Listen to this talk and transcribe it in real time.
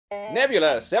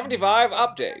Nebula-75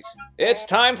 update. It's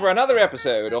time for another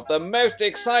episode of the most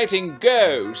exciting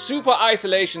Go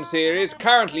SuperIsolation series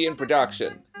currently in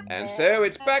production. And so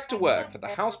it's back to work for the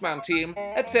housebound team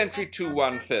at Century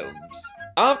 21 Films.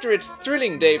 After its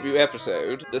thrilling debut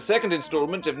episode, the second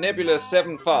installment of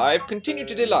Nebula-75 continued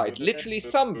to delight literally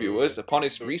some viewers upon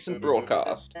its recent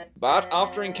broadcast. But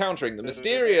after encountering the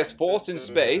mysterious force in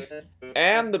space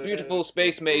and the beautiful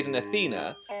space maiden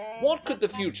Athena, what could the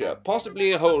future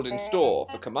possibly hold in store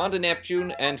for Commander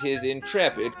Neptune and his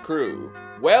intrepid crew?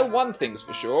 Well, one thing's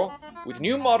for sure. With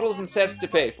new models and sets to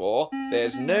pay for,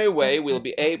 there's no way we'll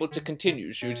be able to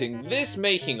continue shooting this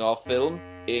making-of film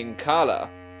in color.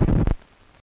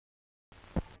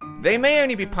 They may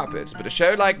only be puppets, but a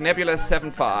show like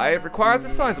Nebula-75 requires a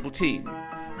sizable team.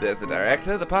 There's the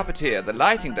director, the puppeteer, the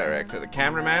lighting director, the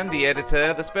cameraman, the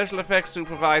editor, the special effects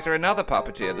supervisor, another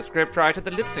puppeteer, the scriptwriter,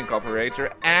 the lip-sync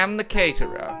operator, and the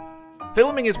caterer.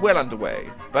 Filming is well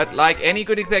underway, but like any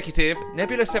good executive,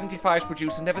 Nebula-75's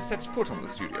producer never sets foot on the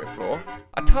studio floor,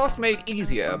 a task made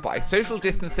easier by social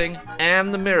distancing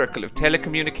and the miracle of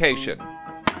telecommunication.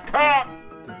 Cut!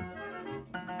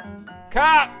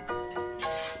 Cut!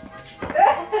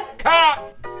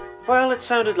 Cut! Well, it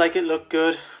sounded like it looked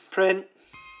good. Print.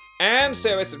 And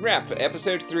so it's a wrap for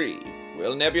episode 3.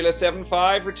 Will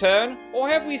Nebula-75 return, or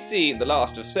have we seen the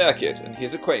last of Circuit and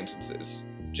his acquaintances?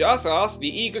 Just ask the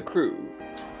eager crew.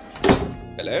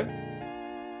 Hello?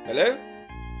 Hello?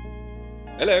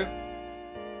 Hello?